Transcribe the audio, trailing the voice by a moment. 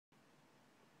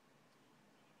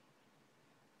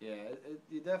Yeah,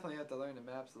 you definitely have to learn the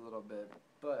maps a little bit,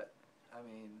 but I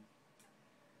mean,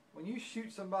 when you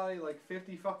shoot somebody like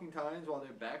 50 fucking times while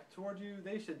they're back towards you,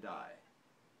 they should die.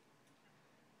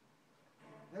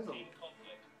 There's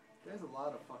a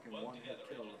lot of fucking one-hit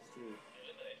kills too.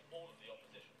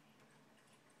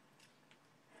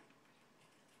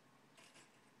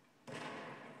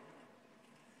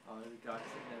 Oh, there's a guy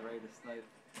sitting there ready to snipe.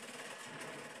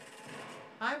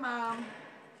 Hi, Mom!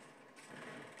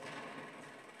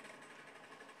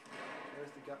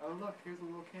 There's the guy. Oh, look, here's a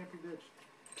little campy bitch.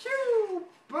 Pew!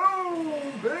 Boom!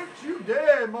 Bitch, you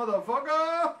dead,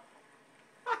 motherfucker!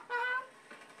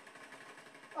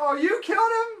 Oh, you killed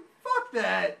him? Fuck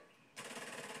that!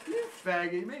 You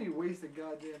faggot. You made me waste a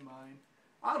goddamn mine.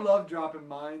 I love dropping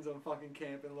mines on fucking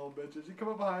camping little bitches. You come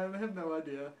up behind them, they have no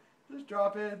idea. Just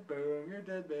drop it, boom, you're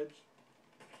dead, bitch.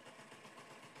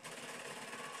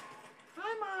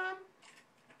 Hi, Mom.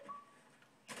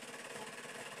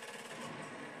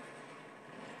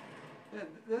 Yeah,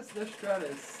 this strata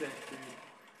is sick, dude.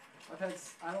 I've had,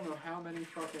 I don't know how many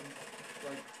fucking,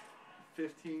 like,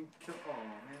 15 kill. Oh,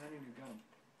 man, I need a new gun.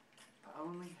 I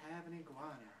only have an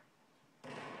iguana.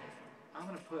 I'm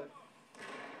gonna put.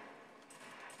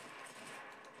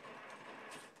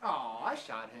 Oh, I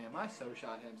shot him. I so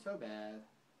shot him so bad.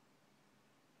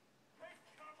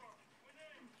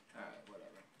 Alright,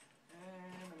 whatever.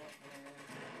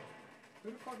 Who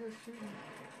the fuck is shooting?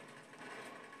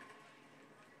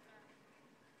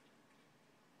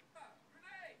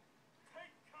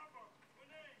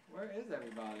 Where is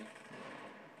everybody?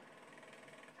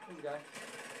 There's a guy.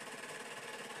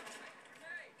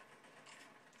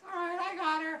 Alright, I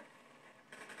got her.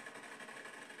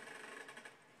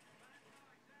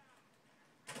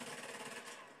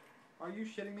 Are you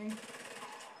shitting me?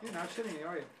 You're not shitting me,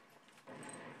 are you?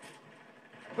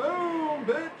 Boom,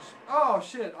 bitch! Oh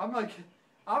shit,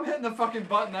 I'm hitting the fucking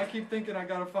button. I keep thinking I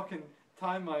got a fucking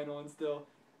time mine on still.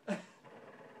 Dude,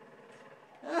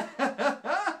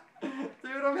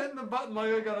 I'm hitting the button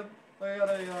like I got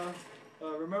a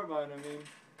remote mine, I mean.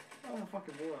 I'm a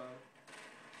fucking moron.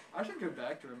 I should go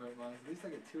back to remote mines. At least I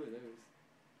get 2 of those.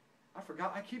 I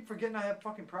forgot. I keep forgetting I have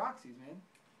fucking proxies, man.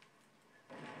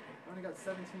 I only got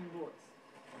 17 bullets.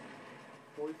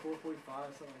 44,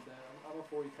 45, something like that. I'm a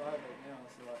 45 right now,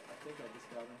 so I think I just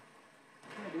got him.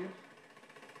 Come here, dude.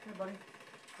 Come here, buddy.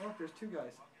 Oh, look, there's 2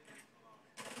 guys.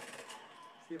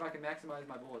 See if I can maximize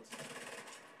my bullets.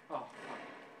 Oh, fuck.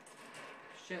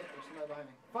 Shit, there's somebody behind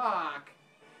me. Fuck!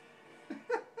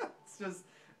 It's just,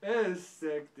 it is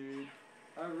sick, dude.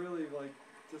 I've really, like,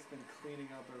 just been cleaning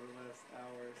up over the last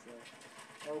hour or so.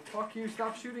 Oh, fuck you,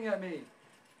 stop shooting at me!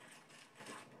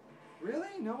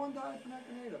 Really? No one died from that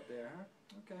grenade up there, huh?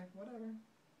 Okay, whatever.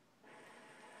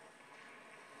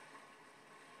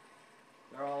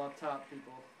 They're all up top,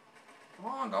 people. Come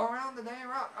on, go around the damn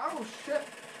rock. Oh, shit!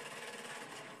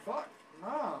 Fuck,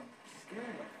 Mom.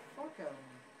 Scaring the fuck out of me.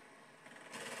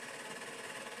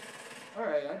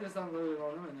 Alright, I just unloaded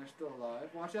on them and they're still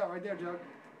alive. Watch out, right there, Jug.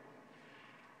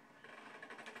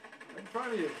 Right in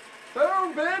front of you.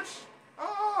 Boom, bitch!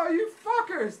 Oh, you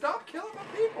fuckers! Stop killing my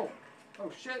people! Oh,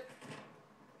 shit.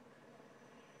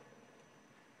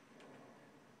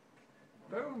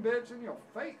 Boom, bitch, in your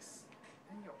face.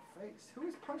 In your face. Who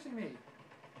is punching me?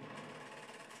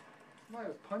 Somebody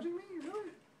was punching me?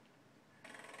 Really?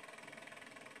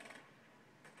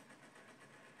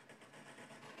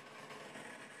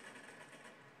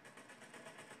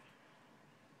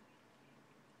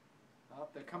 Oh,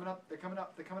 they're coming up, they're coming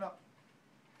up, they're coming up.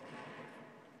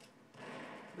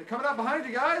 They're coming up behind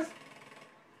you, guys!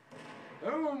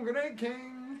 Boom, Grenade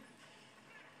King!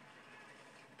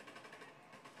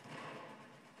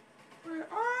 Where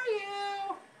are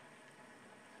you?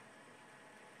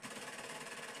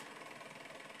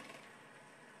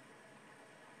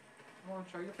 Come on,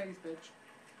 show your face, bitch.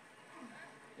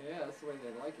 Yeah, that's the way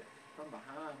they like it. From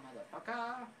behind,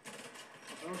 motherfucker.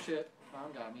 Oh shit.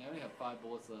 Mom got me. I only have 5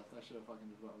 bullets left. I should have fucking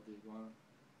just went with the iguana.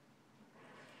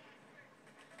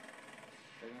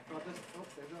 They're gonna come up this. Oh,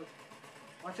 there it goes.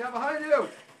 Watch out behind you!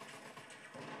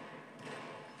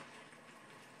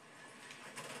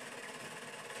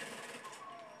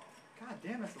 God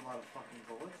damn, that's a lot of fucking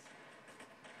bullets.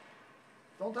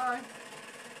 Don't die.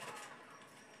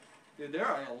 Dude, there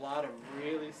are a lot of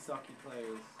really sucky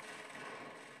players.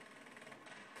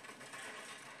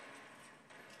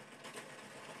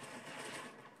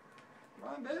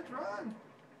 Run, bitch, run!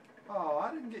 Oh,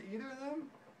 I didn't get either of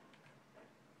them.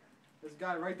 This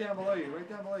guy right down below you, right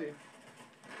down below you.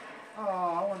 Oh,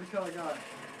 I wanted to kill that guy.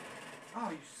 Oh,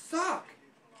 you suck!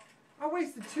 I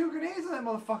wasted 2 grenades on that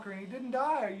motherfucker and he didn't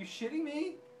die. Are you shitting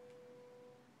me?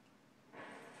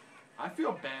 I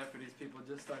feel bad for these people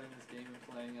just starting this game and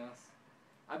playing us.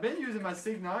 I've been using my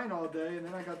Sig 9 all day, and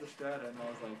then I got the Strata, and I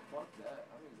was like, fuck that.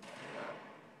 I'm using my Strata.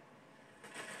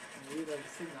 And really, like,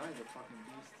 Sig 9's a fucking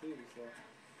beast, too, so.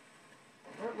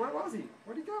 Where was he?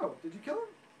 Where'd he go? Did you kill him?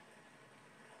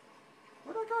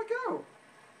 Where'd that guy go?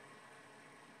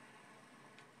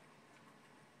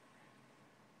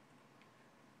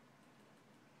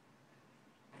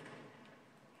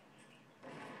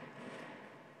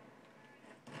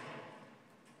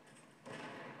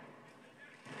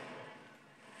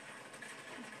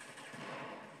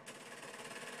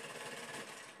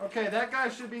 Okay, that guy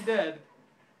should be dead.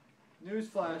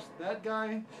 Newsflash, that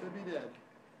guy should be dead.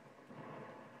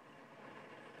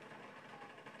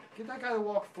 Get that guy to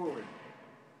walk forward.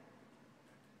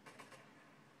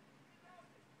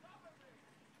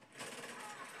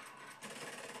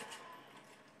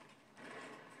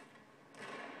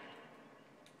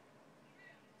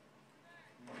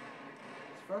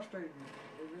 It's frustrating.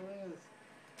 It really is.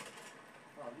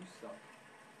 Oh, you suck.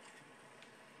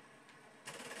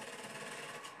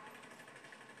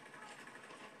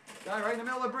 Guy right in the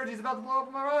middle of the bridge, he's about to blow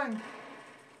up my mine.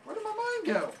 Where did my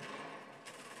mine go?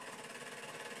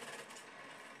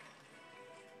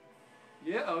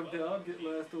 Yeah, I'll get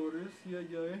last orders. Yeah.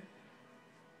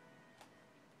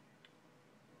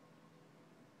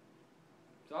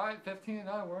 It's alright, 15 and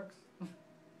 9 works.